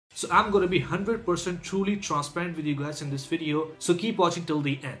So I'm going to be 100% truly transparent with you guys in this video. So keep watching till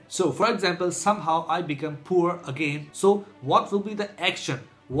the end. So for example, somehow I become poor again. So what will be the action?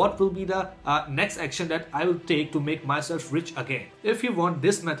 What will be the next action that I will take to make myself rich again? If you want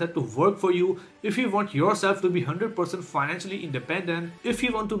this method to work for you, if you want yourself to be 100% financially independent, if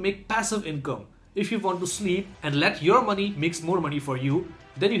you want to make passive income, if you want to sleep and let your money makes more money for you,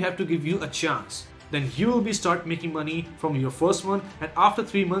 then you have to give you a chance. Then you will be start making money from your first month, and after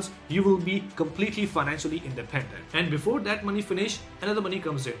 3 months you will be completely financially independent. And before that money finish, another money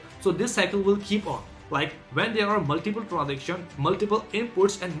comes in. So this cycle will keep on. Like when there are multiple transactions, multiple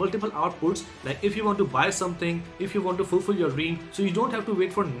inputs and multiple outputs, like if you want to buy something, if you want to fulfill your dream, so you don't have to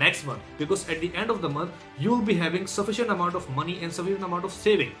wait for next month, because at the end of the month you will be having sufficient amount of money and sufficient amount of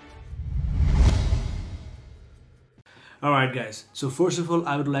saving. Alright guys, so first of all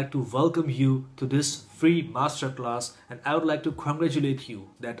I would like to welcome you to this free masterclass, and I would like to congratulate you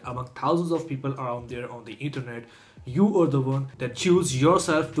that among thousands of people around there on the internet, you are the one that choose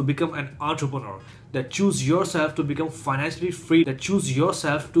yourself to become an entrepreneur, that choose yourself to become financially free, that choose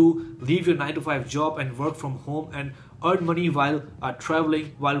yourself to leave your 9-to-5 job and work from home and earn money while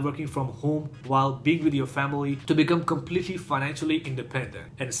traveling, while working from home, while being with your family, to become completely financially independent.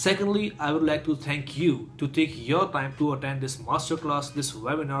 And secondly, I would like to thank you to take your time to attend this masterclass, this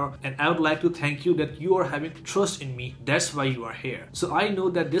webinar, and I would like to thank you that you are having trust in me. That's why you are here. So I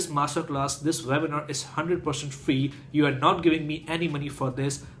know that this masterclass, this webinar is 100% free. You are not giving me any money for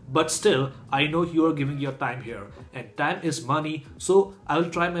this, but still I know you are giving your time here, and time is money. So I will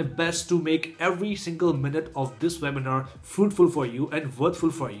try my best to make every single minute of this webinar fruitful for you and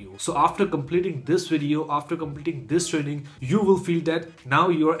worthful for you. So after completing this video, after completing this training, you will feel that now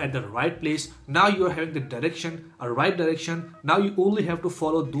you are at the right place. Now you are having the direction, a right direction. Now you only have to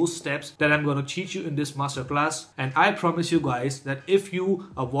follow those steps that I'm going to teach you in this masterclass. And I promise you guys that if you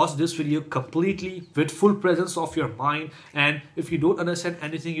watch this video completely with full presence of your mind, and if you don't understand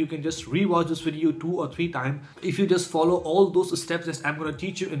anything, you can just rewatch this video 2 or 3 times. If you just follow all those steps that I'm going to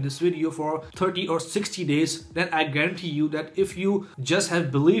teach you in this video for 30 or 60 days, then I guarantee you that if you just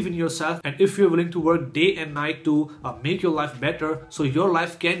have belief in yourself, and if you're willing to work day and night to make your life better, so your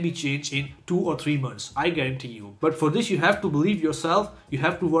life can be changed in 2 or 3 months, I guarantee you. But for this you have to believe yourself, you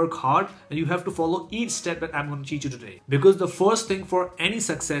have to work hard, and you have to follow each step that I'm going to teach you today. Because the first thing for any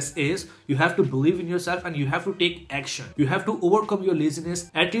success is you have to believe in yourself and you have to take action. You have to overcome your laziness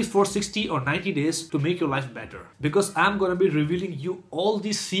at least for 60 or 90 days to make your life better. Because I'm going to be revealing you all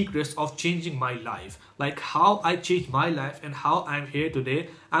these secrets of changing my life, like how I changed my life and how I'm here today.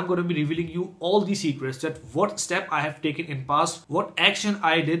 I'm going to be revealing you all these secrets, that what step I have taken in past, what action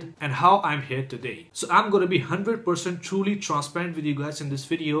I did, and how I'm here today. So I'm going to be 100% truly transparent with you guys in this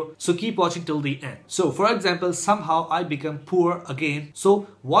video. So keep watching till the end. So for example, somehow I become poor again. So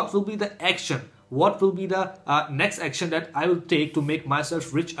what will be the action? What will be the next action that I will take to make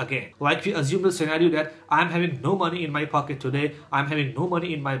myself rich again? Like we assume the scenario that I'm having no money in my pocket today, I'm having no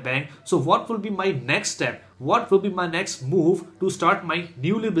money in my bank. So what will be my next step? What will be my next move to start my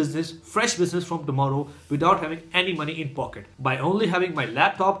newly business, fresh business from tomorrow without having any money in pocket, by only having my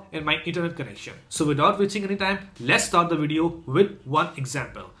laptop and my internet connection? So without wasting any time, let's start the video with one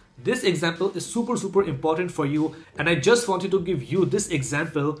example. This example is super important for you, and I just wanted to give you this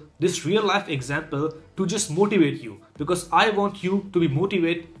example, this real life example, to just motivate you, because I want you to be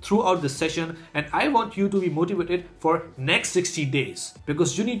motivated throughout the session, and I want you to be motivated for next 60 days,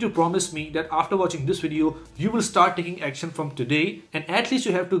 because you need to promise me that after watching this video you will start taking action from today, and at least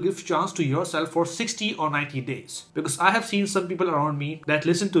you have to give chance to yourself for 60 or 90 days. Because I have seen some people around me, that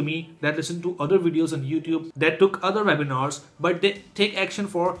listen to other videos on YouTube, that took other webinars, but they take action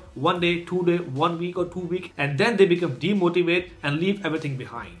for 1 day, 2 days, 1 week or 2 weeks, and then they become demotivated and leave everything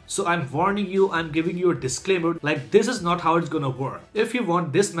behind. So I'm warning you, I'm giving you a disclaimer, like this is not how it's gonna work. If you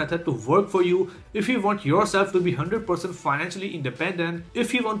want this method to work for you, if you want yourself to be 100% financially independent,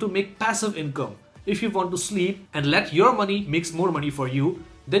 if you want to make passive income, if you want to sleep and let your money makes more money for you,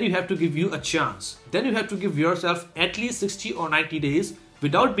 then you have to give you a chance. Then you have to give yourself at least 60 or 90 days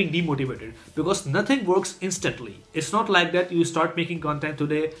without being demotivated, because nothing works instantly. It's not like that you start making content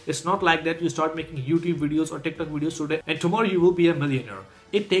today, it's not like that you start making YouTube videos or TikTok videos today and tomorrow you will be a millionaire.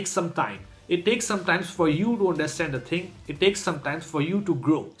 It takes some time. It takes some time for you to understand the thing. It takes some time for you to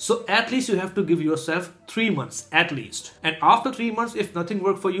grow. So at least you have to give yourself 3 months at least. And after 3 months, if nothing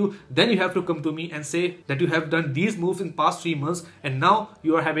worked for you, then you have to come to me and say that you have done these moves in past 3 months and now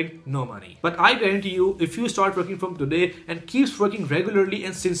you are having no money. But I guarantee you, if you start working from today and keeps working regularly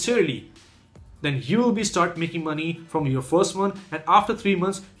and sincerely, then you will be start making money from your first month, and after 3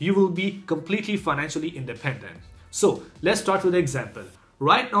 months, you will be completely financially independent. So let's start with the example.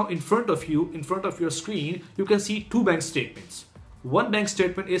 right now in front of you, in front of your screen, you can see two bank statements. One bank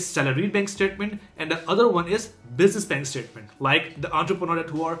statement is salaried bank statement and the other one is business bank statement. Like the entrepreneur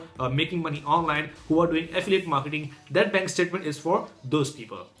who are making money online, who are doing affiliate marketing, that bank statement is for those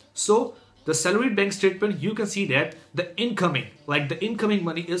people. So the salaried bank statement, you can see that the incoming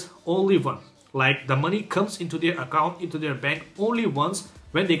money is only one. Like the money comes into their account, into their bank only once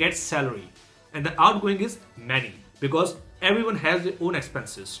when they get salary. And the outgoing is many, because everyone has their own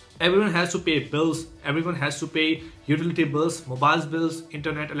expenses. Everyone has to pay bills, everyone has to pay utility bills, mobile bills,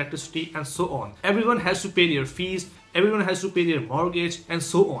 internet, electricity, and so on. Everyone has to pay their fees, everyone has to pay their mortgage, and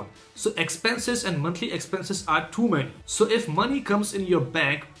so on. So expenses and monthly expenses are too many. So if money comes in your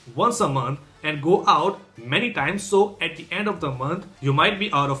bank once a month and go out many times, so at the end of the month you might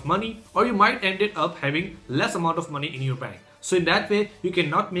be out of money, or you might end up having less amount of money in your bank. So in that way, you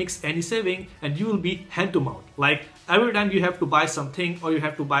cannot make any saving and you will be hand to mouth. Like every time you have to buy something or you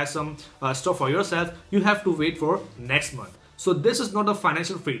have to buy some stuff for yourself, you have to wait for next month. So this is not a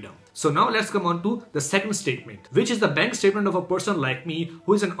financial freedom. So now let's come on to the second statement, which is the bank statement of a person like me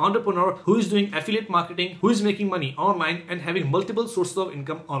who is an entrepreneur, who is doing affiliate marketing, who is making money online and having multiple sources of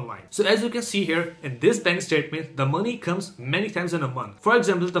income online. So as you can see here in this bank statement, the money comes many times in a month. For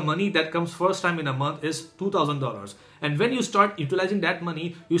example, the money that comes first time in a month is $2,000. And when you start utilizing that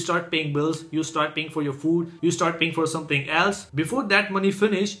money, you start paying bills, you start paying for your food, you start paying for something else. Before that money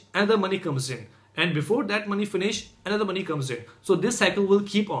finish, another money comes in. And before that money finish, another money comes in. So this cycle will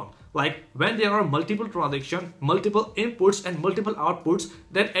keep on. Like when there are multiple transactions, multiple inputs and multiple outputs,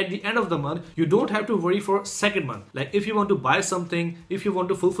 then at the end of the month, you don't have to worry for second month. Like if you want to buy something, if you want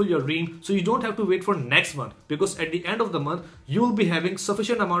to fulfill your dream, so you don't have to wait for next month, because at the end of the month, you will be having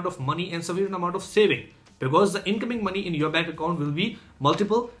sufficient amount of money and sufficient amount of saving. Because the incoming money in your bank account will be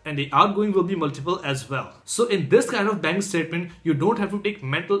multiple and the outgoing will be multiple as well. So in this kind of bank statement, you don't have to take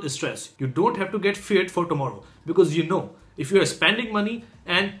mental stress. You don't have to get feared for tomorrow, because you know if you are spending money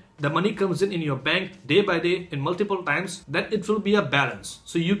and the money comes in your bank day by day in multiple times, then it will be a balance.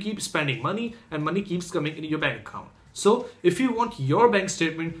 So you keep spending money and money keeps coming in your bank account. So if you want your bank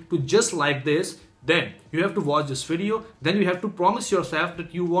statement to just like this, then you have to watch this video. Then you have to promise yourself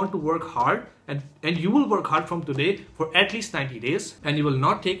that you want to work hard, and you will work hard from today for at least 90 days, and you will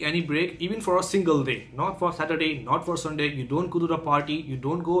not take any break even for a single day. Not for Saturday, not for Sunday. You don't go to the party, you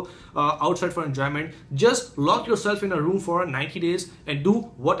don't go outside for enjoyment. Just lock yourself in a room for 90 days and do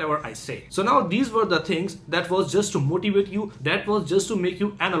whatever I say. So now these were the things that was just to motivate you, that was just to make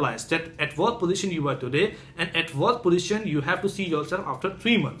you analyze that at what position you are today and at what position you have to see yourself after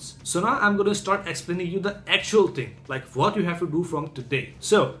 3 months. So now I'm going to start explaining you the actual thing, like what you have to do from today.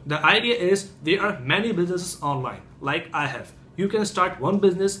 So the idea is there are many businesses online like I have. You can start one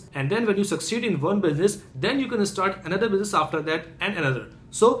business, and then when you succeed in one business, then you can start another business after that and another.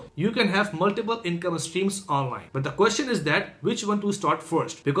 So you can have multiple income streams online. But the question is that which one to start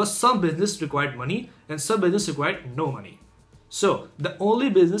first, because some business required money and some business required no money. So the only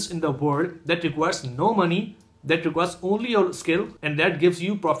business in the world that requires no money, that requires only your skill, and that gives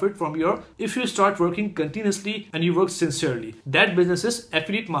you profit from your, if you start working continuously and you work sincerely, that business is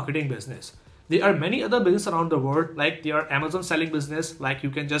affiliate marketing business. There are many other businesses around the world, like there are Amazon selling business, like you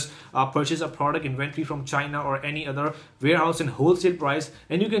can just purchase a product inventory from China or any other warehouse in wholesale price,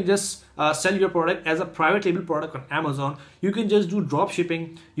 and you can just sell your product as a private label product on Amazon. You can just do drop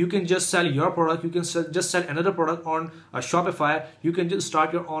shipping. You can just sell your product. You can just sell another product on Shopify. You can just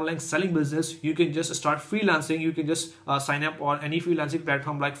start your online selling business. You can just start freelancing. You can just sign up on any freelancing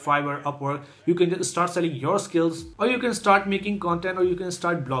platform like Fiverr, Upwork. You can just start selling your skills, or you can start making content, or you can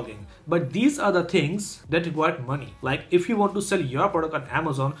start blogging. But these are the things that require money. Like if you want to sell your product on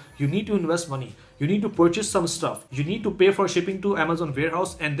Amazon, you need to invest money. You need to purchase some stuff. You need to pay for shipping to Amazon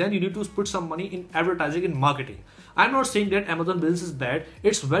warehouse, and then you need to put some money in advertising and marketing. I'm not saying that Amazon business is bad.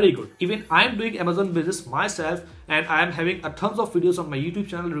 It's very good. Even I'm doing Amazon business myself, and I'm having a tons of videos on my YouTube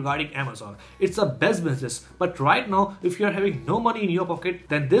channel regarding Amazon. It's the best business. But right now, if you're having no money in your pocket,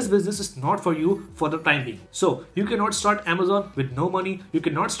 then this business is not for you for the time being. So you cannot start Amazon with no money. You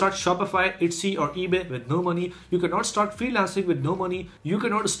cannot start Shopify, Etsy or eBay with no money. You cannot start freelancing with no money. You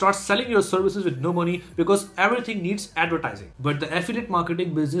cannot start selling your services with no money, because everything needs advertising. But the affiliate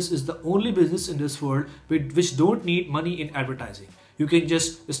marketing business is the only business in this world which don't need money in advertising. You can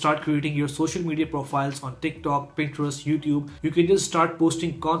just start creating your social media profiles on TikTok, Pinterest, YouTube. You can just start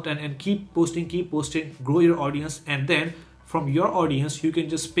posting content and keep posting, grow your audience, and then from your audience, you can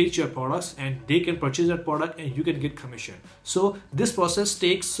just pitch your products and they can purchase that product and you can get commission. So this process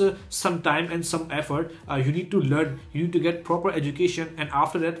takes some time and some effort. You need to learn, you need to get proper education, and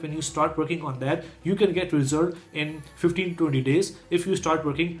after that, when you start working on that, you can get result in 15 to 20 days if you start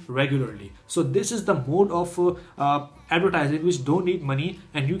working regularly. So this is the mode of advertising which don't need money,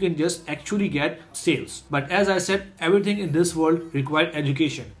 and you can just actually get sales. But as I said, everything in this world requires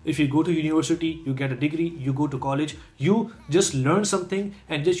education. If you go to university, you get a degree. You go to college, you just learn something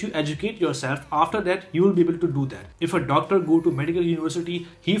and just you educate yourself. After that, you will be able to do that. If a doctor go to medical university,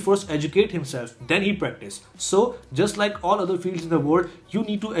 he first educate himself, then he practice. So just like all other fields in the world, you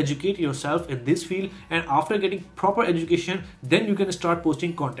need to educate yourself in this field, and after getting proper education, then you can start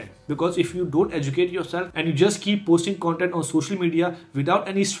posting content. Because if you don't educate yourself and you just keep posting content on social media without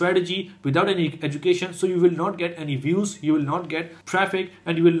any strategy, without any education, so you will not get any views, you will not get traffic,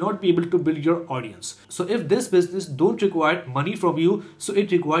 and you will not be able to build your audience. So if this business don't require money from you, so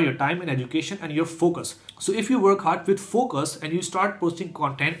it requires your time and education and your focus. So if you work hard with focus and you start posting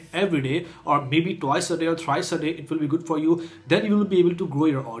content every day, or maybe twice a day or thrice a day, it will be good for you. Then you will be able to grow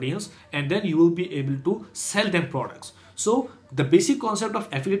your audience, and then you will be able to sell them products. So the basic concept of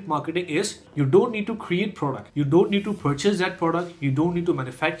affiliate marketing is you don't need to create product. You don't need to purchase that product. You don't need to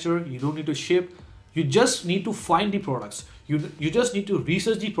manufacture. You don't need to ship. You just need to find the products. You just need to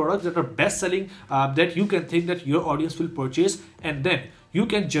research the products that are best selling, that you can think that your audience will purchase, and then you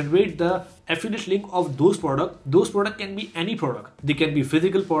can generate the affiliate link of those products. Those products can be any product. They can be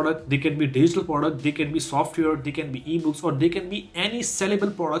physical product, they can be digital product, they can be software, they can be ebooks, or they can be any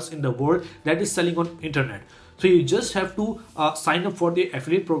sellable products in the world that is selling on internet. So you just have to sign up for the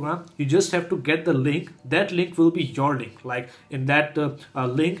affiliate program. You just have to get the link. That link will be your link. Like in that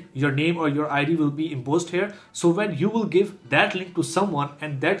link, your name or your ID will be embossed here. So when you will give that link to someone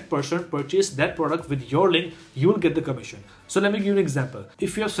and that person purchase that product with your link, you will get the commission. So let me give you an example.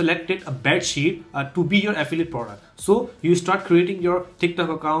 If you have selected a bed sheet to be your affiliate product, so you start creating your TikTok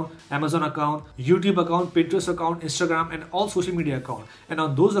account, Amazon account, YouTube account, Pinterest account, Instagram, and all social media account. And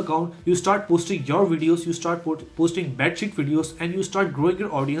on those accounts, you start posting your videos, you start posting bedsheet videos, and you start growing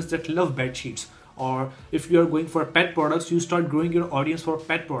your audience that love bed sheets. Or if you are going for pet products, you start growing your audience for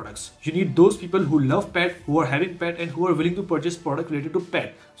pet products. You need those people who love pet, who are having pet, and who are willing to purchase product related to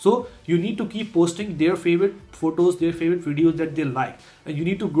pet. So you need to keep posting their favorite photos, their favorite videos that they like, and you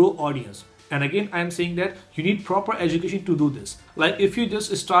need to grow audience. And again, I am saying that you need proper education to do this. Like if you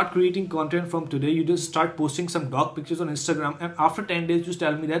just start creating content from today, you just start posting some dog pictures on Instagram, and after 10 days you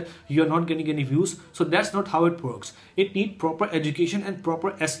tell me that you are not getting any views. So that's not how it works. It needs proper education and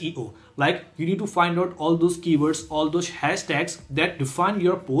proper SEO. Like you need to find out all those keywords, all those hashtags that define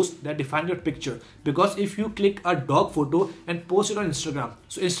your post, that define your picture. Because if you click a dog photo and post it on Instagram,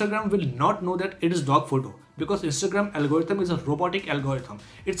 so Instagram will not know that it is dog photo. Because Instagram algorithm is a robotic algorithm.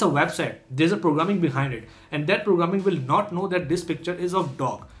 It's a website. There's a programming behind it. And that programming will not know that this picture is of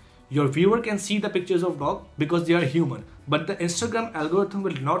dog. Your viewer can see the pictures of dog because they are human. But the Instagram algorithm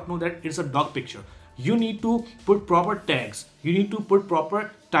will not know that it's a dog picture. You need to put proper tags. You need to put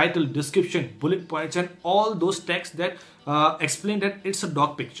proper title, description, bullet points, and all those texts that explain that it's a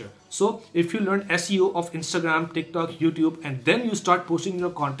dog picture. So if you learn SEO of Instagram, TikTok, YouTube, and then you start posting your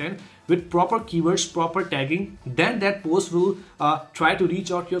content with proper keywords, proper tagging, then that post will try to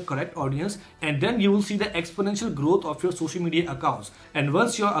reach out to your correct audience, and then you will see the exponential growth of your social media accounts. And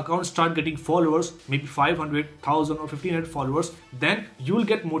once your accounts start getting followers, maybe 500, 1000 or 1500 followers, then you will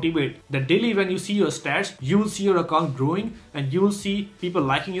get motivated that daily when you see your stats, you will see your account growing, and you will see people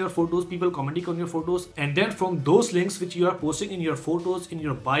liking your photos, people commenting on your photos, and then from those links which you are posting in your photos, in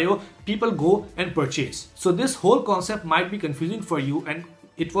your bio, people go and purchase. So this whole concept might be confusing for you, and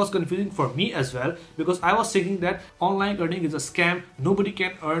it was confusing for me as well, because I was thinking that online earning is a scam. Nobody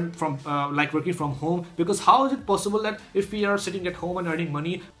can earn from like working from home, because how is it possible that if we are sitting at home and earning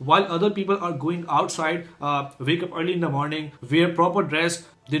money while other people are going outside, wake up early in the morning, wear proper dress,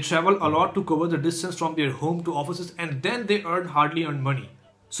 they travel a lot to cover the distance from their home to offices, and then they hardly earn money.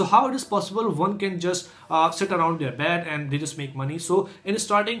 So how it is possible one can just sit around their bed and they just make money? So in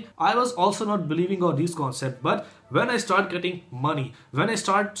starting, I was also not believing on these concepts, but when I start getting money, when I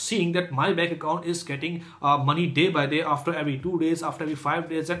start seeing that my bank account is getting money day by day, after every 2 days, after every 5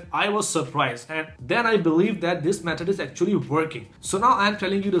 days, and I was surprised, and then I believed that this method is actually working. So now I'm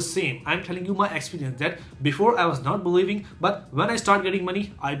telling you the same. I'm telling you my experience that before I was not believing, but when I start getting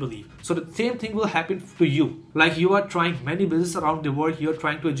money, I believe. So the same thing will happen to you. Like you are trying many businesses around the world, you're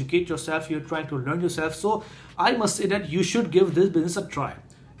trying to educate yourself, you're trying to learn yourself. So I must say that you should give this business a try.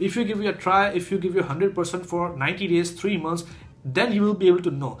 If you give it a try, if you give your 100% for 90 days, 3 months, then you will be able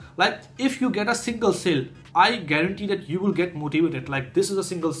to know. Like if you get a single sale, I guarantee that you will get motivated. Like this is a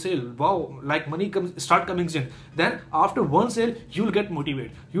single sale, wow, like money comes start coming in. Then after one sale, you will get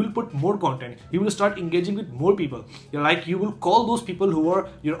motivated. You will put more content. You will start engaging with more people. Like you will call those people who are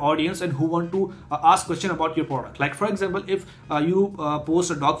your audience and who want to ask question about your product. Like for example, if you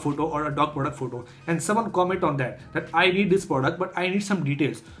post a dog photo or a dog product photo, and someone comment on that I need this product but I need some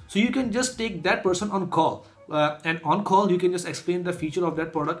details, so you can just take that person on call. And on call you can just explain the feature of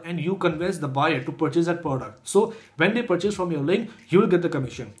that product and you convince the buyer to purchase that product. So when they purchase from your link, you will get the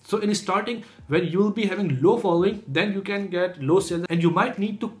commission. So in starting, when you will be having low following, then you can get low sales and you might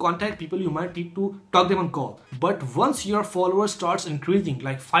need to contact people, you might need to talk them on call. But once your followers starts increasing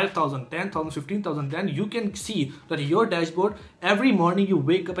like 5,000, 10,000, 15,000, then you can see that your dashboard, every morning you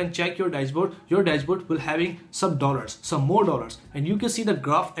wake up and check your dashboard will having some dollars, some more dollars, and you can see the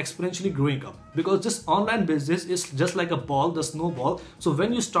graph exponentially growing up, because this online business is just like a ball, the snowball. So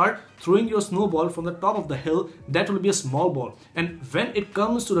when you start throwing your snowball from the top of the hill, that will be a small ball, and when it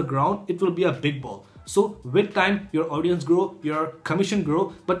comes to the ground, it will be a big ball. So with time, your audience grow, your commission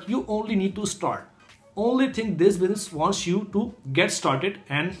grow, but you only need to start. Only thing this business wants you to get started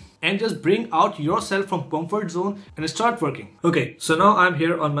and just bring out yourself from comfort zone and start working. Okay, so now I'm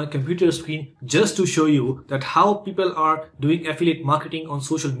here on my computer screen just to show you that how people are doing affiliate marketing on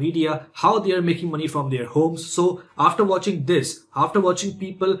social media, how they are making money from their homes. So after watching this, after watching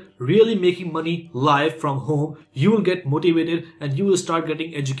people really making money live from home, you will get motivated and you will start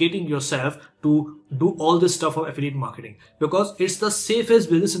educating yourself to do all this stuff of affiliate marketing, because it's the safest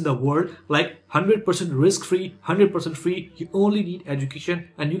business in the world, like 100% risk free, 100% free. You only need education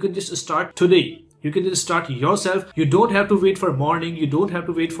and you can just start today. You can just start yourself. You don't have to wait for morning. You don't have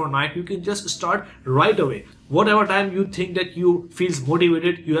to wait for night. You can just start right away. Whatever time you think that you feels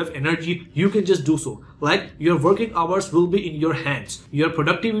motivated, you have energy, you can just do so. Like your working hours will be in your hands. Your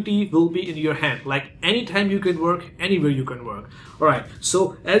productivity will be in your hand. Like anytime you can work, anywhere you can work. Alright,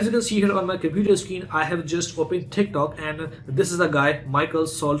 so as you can see here on my computer screen, I have just opened TikTok, and this is a guy, Michael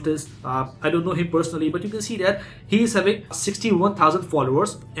Soltis. I don't know him personally, but you can see that he is having 61,000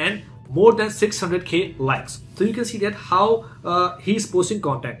 followers and more than 600k likes. So you can see that how he's posting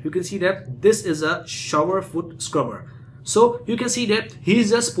content. You can see that this is a shower foot scrubber. So you can see that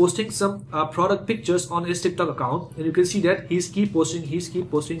he's just posting some product pictures on his TikTok account, and you can see that he's keep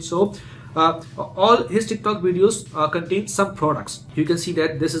posting. So all his TikTok videos contain some products. You can see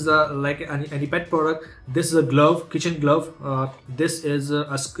that this is a like any pet product. This is a glove, kitchen glove. This is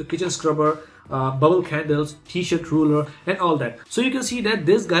a kitchen scrubber. Bubble candles, t-shirt ruler, and all that. So you can see that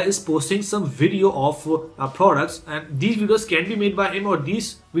this guy is posting some video of products, and these videos can be made by him or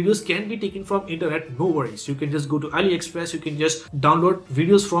these videos can be taken from internet. No worries, you can just go to AliExpress, you can just download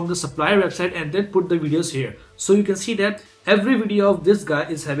videos from the supplier website and then put the videos here. So you can see that every video of this guy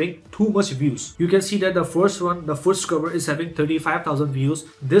is having too much views. You can see that the first one, the foot scrubber, is having 35,000 views.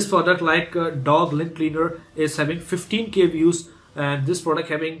 This product like dog lint cleaner is having 15k views, and this product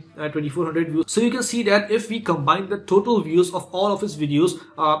having 2400 views. So you can see that if we combine the total views of all of his videos,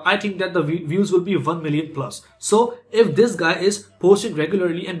 I think that the views will be 1 million plus. So if this guy is posting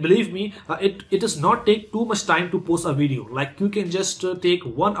regularly, and believe me, it does not take too much time to post a video. Like you can just take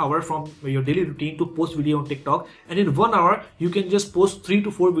 1 hour from your daily routine to post video on TikTok, and in 1 hour you can just post 3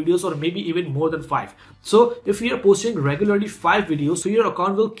 to 4 videos or maybe even more than 5. So if you are posting regularly 5 videos, so your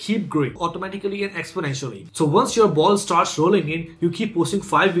account will keep growing automatically and exponentially. So once your ball starts rolling in, you keep posting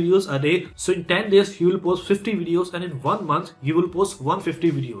 5 videos a day. So in 10 days you will post 50 videos, and in 1 month you will post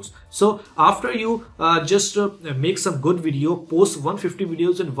 150 videos. So after you just make some good video, post 150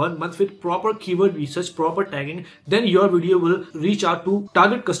 videos in 1 month with proper keyword research, proper tagging, then your video will reach out to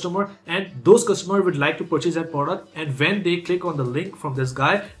target customer, and those customers would like to purchase that product, and when they click on the link from this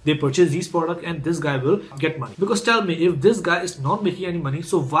guy, they purchase these product and this guy will get money. Because tell me, if this guy is not making any money,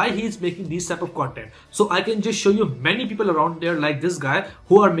 so why he is making these type of content? So I can just show you many people around there like this guy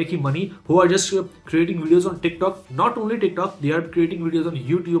who are making money, who are just creating videos on TikTok. Not only TikTok, they are creating videos on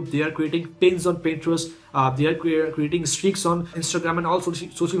YouTube, they are creating pins on Pinterest, they are creating streaks on Instagram and all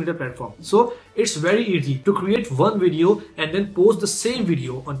social media platforms. So it's very easy to create one video and then post the same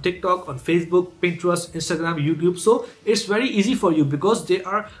video on TikTok, on Facebook, Pinterest, Instagram, YouTube. So it's very easy for you because there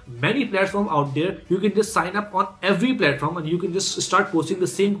are many platforms out there. You can just sign up on every platform and you can just start posting the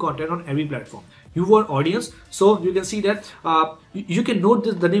same content on every platform. You want audience, so you can see that you can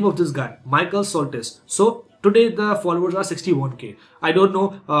note the name of this guy, Michael Soltis. So Today the followers are 61k. I don't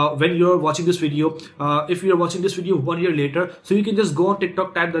know when you're watching this video, if you're watching this video 1 year later, so you can just go on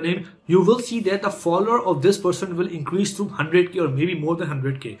TikTok, type the name, you will see that the follower of this person will increase to 100k or maybe more than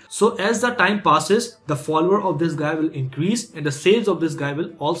 100k. So as the time passes, the follower of this guy will increase and the sales of this guy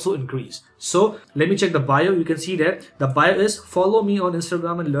will also increase. So let me check the bio. You can see that the bio is follow me on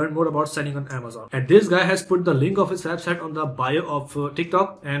Instagram and learn more about selling on Amazon. And this guy has put the link of his website on the bio of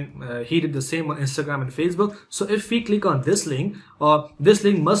TikTok, and he did the same on Instagram and Facebook. So if we click on this link, this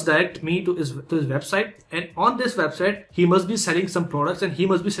link must direct me to his website, and on this website he must be selling some products and he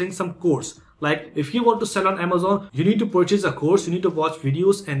must be selling some course. Like if you want to sell on Amazon, you need to purchase a course, you need to watch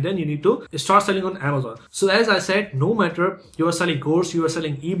videos, and then you need to start selling on Amazon. So as I said, no matter you are selling course, you are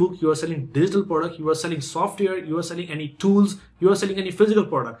selling ebook, you are selling digital product, you are selling software, you are selling any tools, you are selling any physical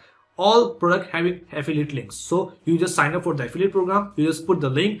product, all product having affiliate links. So you just sign up for the affiliate program, you just put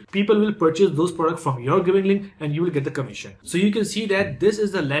the link, people will purchase those products from your giving link and you will get the commission. So you can see that this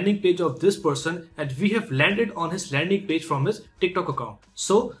is the landing page of this person and we have landed on his landing page from his TikTok account.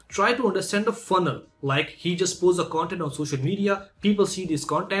 So try to understand the funnel. Like he just posts the content on social media, people see this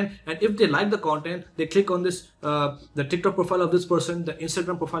content, and if they like the content, they click on this the TikTok profile of this person, the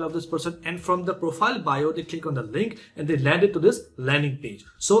Instagram profile of this person, and from the profile bio they click on the link and they landed to this landing page.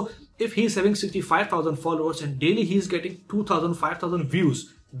 So if he's having 65,000 followers and daily he's getting 2,000, 5,000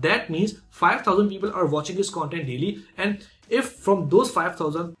 views, that means 5,000 people are watching his content daily, and if from those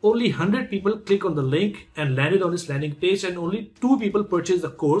 5,000 only 100 people click on the link and landed on his landing page and only 2 people purchase the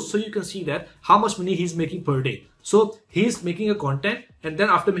course, so you can see that how much money he's making per day. So he's making a content, and then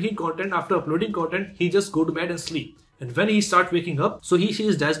after making content, after uploading content, he just go to bed and sleep. And when he starts waking up, so he sees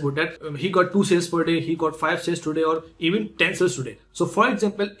his dashboard that he got 2 sales per day, he got 5 sales today, or even 10 sales today. So for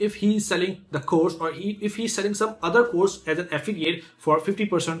example, if he's selling the course, or if he's selling some other course as an affiliate for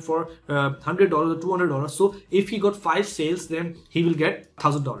 50%, for $100 or $200, so if he got 5 sales, then he will get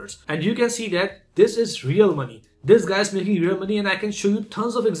 $1,000. And you can see that this is real money. This guy is making real money, and I can show you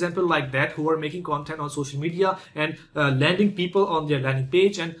tons of examples like that who are making content on social media and landing people on their landing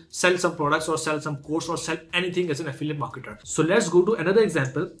page and sell some products or sell some course or sell anything as an affiliate marketer. So let's go to another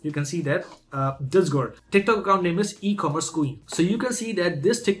example. You can see that this girl, TikTok account name is e-commerce queen. So you can see that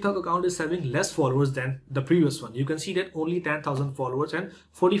this TikTok account is having less followers than the previous one. You can see that only 10,000 followers and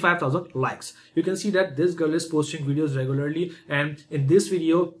 45,000 likes. You can see that this girl is posting videos regularly, and in this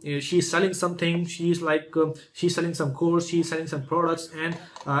video she's selling something. She's selling some course, she's selling some products, and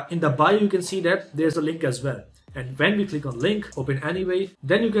in the bio you can see that there's a link as well. And when we click on link, open anyway,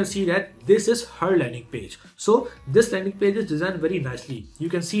 then you can see that this is her landing page. So this landing page is designed very nicely. You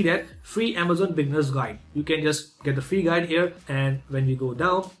can see that free Amazon beginners guide. You can just get the free guide here, and when we go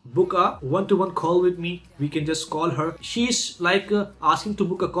down, book a one-to-one call with me, we can just call her. She's like asking to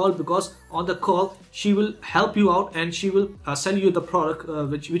book a call, because on the call she will help you out and she will sell you the product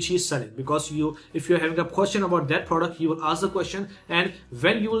which she is selling. Because if you're having a question about that product, you will ask the question, and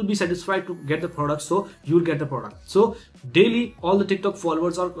when you will be satisfied to get the product, so you will get the product. So daily all the TikTok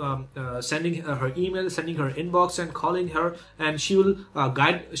followers are sending her email, sending her inbox and calling her, and she will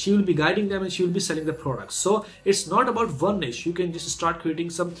be guiding them, and she will be selling the products. So it's not about one niche. You can just start creating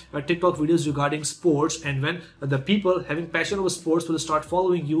some TikTok videos regarding sports, and when the people having passion over sports will start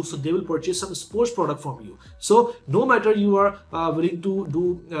following you, so they will purchase some sports product from you. So no matter you are willing to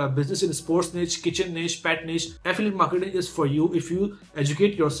do business in sports niche, kitchen niche, pet niche, affiliate marketing is for you if you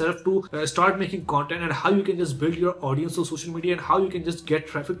educate yourself to start making content and how you can just build your audience on social media and how you can just get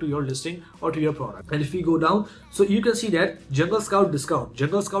traffic to your listing or to your product. And if we go down, so you can see that Jungle Scout discount.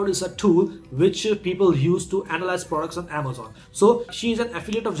 Jungle Scout is a tool which people use to analyze products on Amazon. So she is an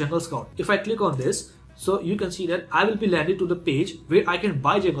affiliate of Jungle Scout. If I click on this, so you can see that I will be landed to the page where I can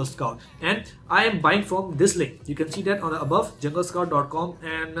buy Jungle Scout, and I am buying from this link. You can see that on the above, junglescout.com,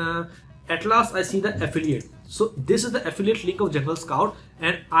 and at last I see the affiliate. So this is the affiliate link of Jungle Scout,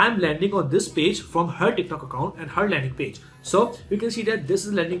 and I'm landing on this page from her TikTok account and her landing page. So you can see that this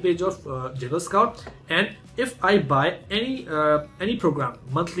is the landing page of Jungle Scout, and if I buy any program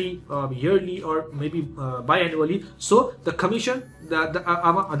monthly, yearly, or maybe biannually, so the commission, the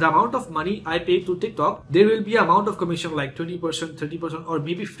amount of money I pay to TikTok, there will be amount of commission like 20%, 30%, or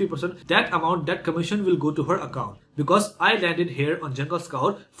maybe 50%. That amount, that commission will go to her account because I landed here on Jungle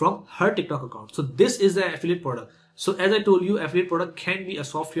Scout from her TikTok account. So this is the affiliate product. So as I told you, affiliate product can be a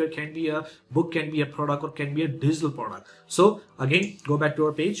software, can be a book, can be a product, or can be a digital product. So again, go back to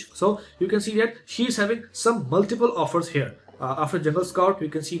our page. So you can see that she is having some multiple offers here. After Jungle Scout, you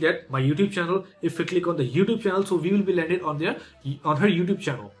can see that my YouTube channel, if we click on the YouTube channel, so we will be landed on her YouTube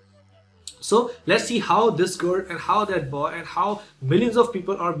channel. So let's see how this girl and how that boy and how millions of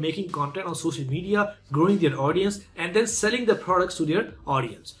people are making content on social media, growing their audience, and then selling the products to their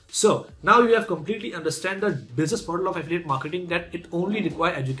audience. So now you have completely understand the business model of affiliate marketing, that it only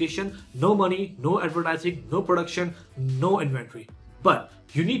requires education, no money, no advertising, no production, no inventory. But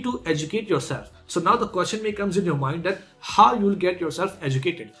you need to educate yourself. So now the question may comes in your mind that how you will get yourself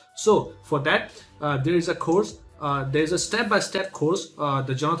educated. So for that, there is a course. There's a step-by-step course,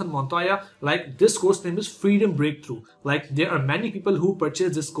 the Jonathan Montoya, like this course name is Freedom Breakthrough. Like there are many people who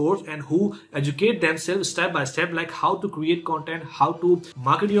purchase this course and who educate themselves step by step, like how to create content, how to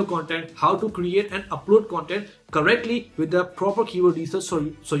market your content, how to create and upload content correctly with the proper keyword research,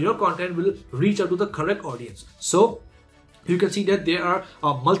 so your content will reach out to the correct audience. So you can see that there are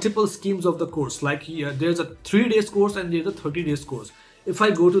multiple schemes of the course. Like here, there's a 3 days course and there's a 30 days course. If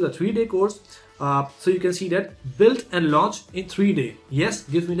I go to the 3-day course, so you can see that build and launch in 3 days. Yes,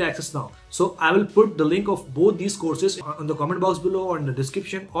 give me the access now. So I will put the link of both these courses on the comment box below or in the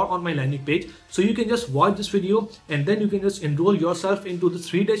description or on my landing page. So you can just watch this video and then you can just enroll yourself into the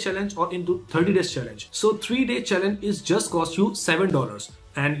 3-day challenge or into 30 days challenge. So 3-day challenge is just cost you $7.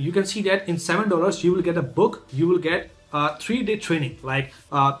 And you can see that in $7 you will get a book, you will get 3-day training. Like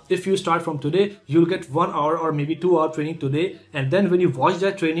if you start from today, you'll get 1 hour or maybe 2 hour training today, and then when you watch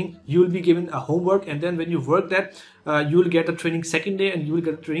that training you will be given a homework, and then when you work that you will get a training 2nd day and you will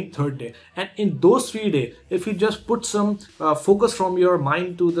get a training 3rd day. And in those 3 days, if you just put some focus from your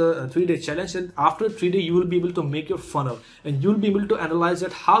mind to the 3-day challenge, and after 3 days you will be able to make your funnel, and you will be able to analyze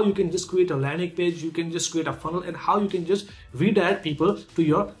that how you can just create a landing page, you can just create a funnel, and how you can just redirect people to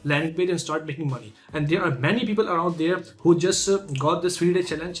your landing page and start making money. And there are many people around there who just got this 3-day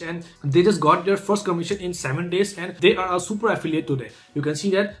challenge and they just got their first commission in 7 days, and they are a super affiliate today. You can see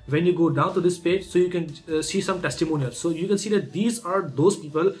that when you go down to this page, so you can see some testimonials. So you can see that these are those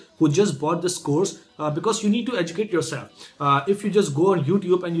people who just bought this course, because you need to educate yourself. If you just go on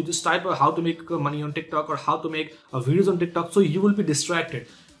YouTube and you just type how to make money on TikTok or how to make videos on TikTok, so you will be distracted.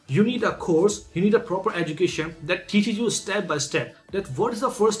 You need a course, you need a proper education that teaches you step by step that what is the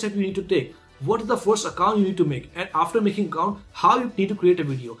first step you need to take, what is the first account you need to make, and after making account, how you need to create a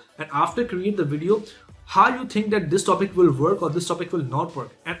video, and after create the video, how you think that this topic will work or this topic will not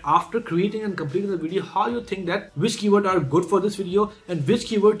work, and after creating and completing the video, how you think that which keyword are good for this video and which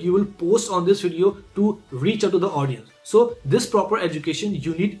keyword you will post on this video to reach out to the audience. So this proper education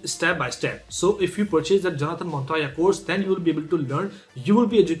you need step by step. So if you purchase that Jonathan Montoya course, then you will be able to learn, you will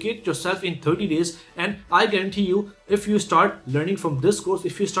be educated yourself in 30 days, and I guarantee you, if you start learning from this course,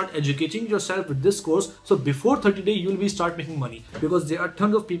 if you start educating yourself with this course, so before 30 days you will be start making money, because there are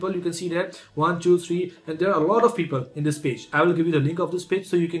tons of people. You can see that 1, 2, 3, and there are a lot of people in this page. I will give you the link of this page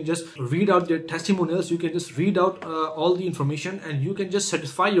so you can just read out their testimonials, you can just read out all the information, and you can just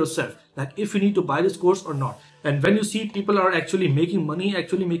satisfy yourself that if you need to buy this course or not. And when you see people are actually making money,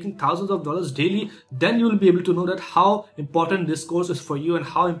 actually making thousands of dollars daily, then you will be able to know that how important this course is for you and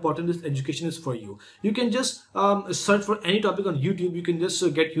how important this education is for you. You can just search for any topic on YouTube. You can just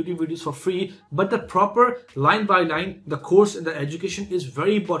get YouTube videos for free, but the proper line by line, the course and the education is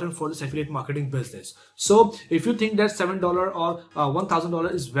very important for this affiliate marketing business. So if you think that $7 or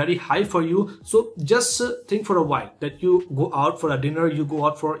 $1,000 is very high for you, so just think for a while that you go out for a dinner, you go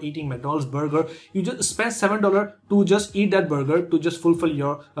out for eating McDonald's burger, you just spend $7 to just eat that burger to just fulfill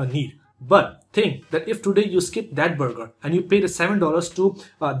your need. But think that if today you skip that burger and you pay the $7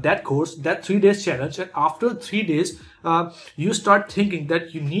 to that course, that 3 days challenge, and after 3 days you start thinking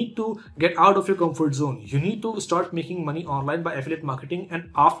that you need to get out of your comfort zone, you need to start making money online by affiliate marketing, and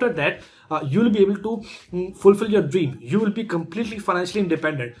after that you will be able to fulfill your dream. You will be completely financially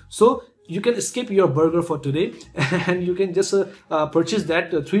independent. So you can skip your burger for today and you can just purchase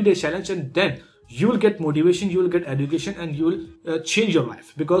that 3-day challenge, and then you will get motivation, you will get education, and you will change your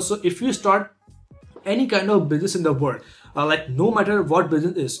life. Because if you start any kind of business in the world, like no matter what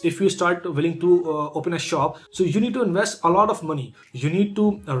business is, if you start willing to open a shop, so you need to invest a lot of money. You need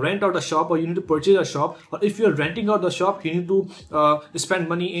to rent out a shop, or you need to purchase a shop, or if you're renting out the shop, you need to spend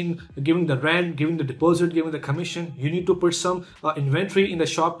money in giving the rent, giving the deposit, giving the commission. You need to put some inventory in the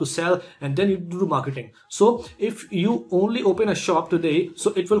shop to sell, and then you do marketing. So if you only open a shop today,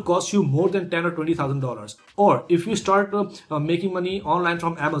 so it will cost you more than $10,000 or $20,000. Or if you start making money online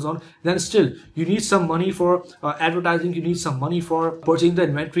from Amazon, then still you need some money for advertising, you need some money for purchasing the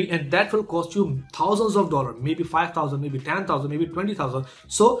inventory, and that will cost you thousands of dollars, maybe $5,000, maybe $10,000, maybe $20,000.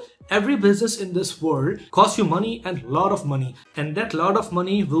 So Every business in this world costs you money and lot of money, and that lot of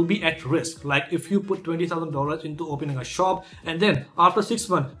money will be at risk. Like if you put $20,000 into opening a shop and then after 6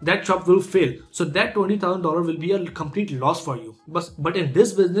 months that shop will fail, so that $20,000 will be a complete loss for you. But in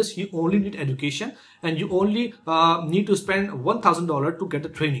this business you only need education, and you only need to spend $1,000 to get the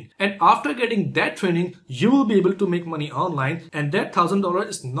training, and after getting that training you will be able to make money online, and that $1,000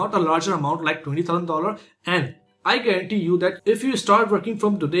 is not a larger amount like $20,000. And I guarantee you that if you start working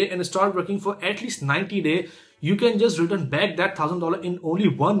from today and start working for at least 90 days, you can just return back that $1,000 in only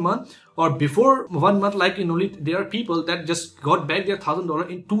 1 month, or before 1 month. Like in only, there are people that just got back their $1,000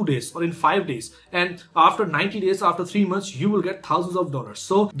 in 2 days or in 5 days, and after 90 days, after 3 months, you will get thousands of dollars.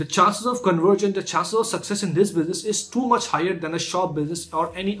 So the chances of conversion, the chances of success in this business is too much higher than a shop business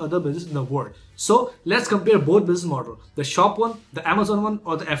or any other business in the world. So let's compare both business model, the shop one, the Amazon one,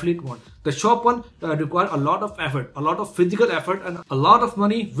 or the affiliate one. The shop one requires a lot of effort, a lot of physical effort, and a lot of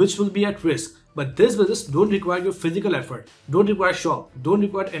money which will be at risk. But this business don't require your physical effort, don't require shop, don't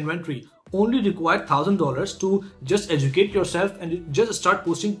require inventory, only require $1,000 to just educate yourself and just start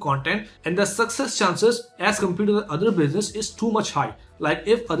posting content, and the success chances as compared to the other business is too much high. Like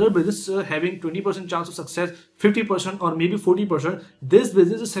if other business having 20% chance of success, 50% or maybe 40%, this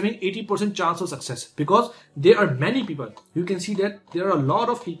business is having 80% chance of success, because there are many people. You can see that there are a lot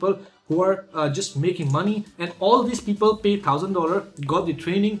of people who are just making money, and all these people pay $1,000, got the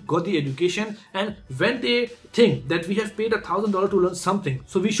training, got the education, and when they think that we have paid $1,000 to learn something,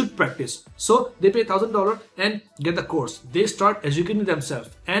 so we should practice, so they pay $1,000 and get the course. They start educating themselves,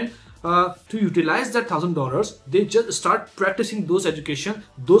 and to utilize that $1,000, they just start practicing those education,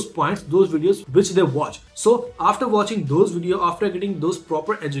 those points, those videos which they watch. So after watching those videos, after getting those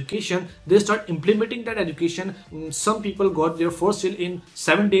proper education, they start implementing that education. Some people got their first sale in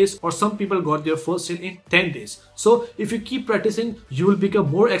 7 days, or some people got their first sale in 10 days. So if you keep practicing, you will become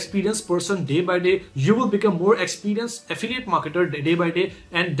more experienced person day by day. You will become more experienced affiliate marketer day by day.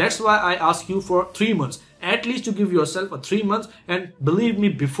 And that's why I ask you for 3 months. At least to give yourself a 3 months, and believe me,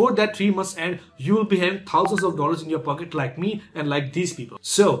 before that 3 months end, you will be having thousands of dollars in your pocket like me and like these people.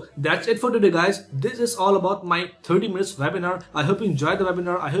 So that's it for today, guys. This is all about my 30 minutes webinar. I hope you enjoyed the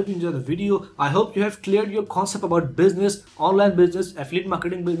webinar. I hope you enjoyed the video. I hope you have cleared your concept about business, online business, affiliate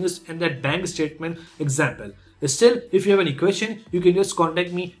marketing business, and that bank statement example. Still, if you have any question, you can just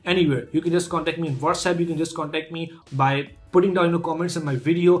contact me anywhere. You can just contact me in WhatsApp. You can just contact me by putting down your comments in my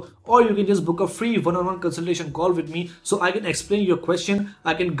video, or you can just book a free one-on-one consultation call with me, so I can explain your question.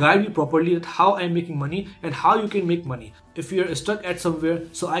 I can guide you properly at how I'm making money and how you can make money. If you're stuck at somewhere,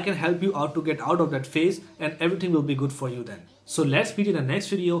 so I can help you out to get out of that phase, and everything will be good for you then. So let's meet in the next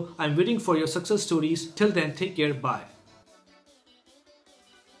video. I'm waiting for your success stories. Till then, take care. Bye.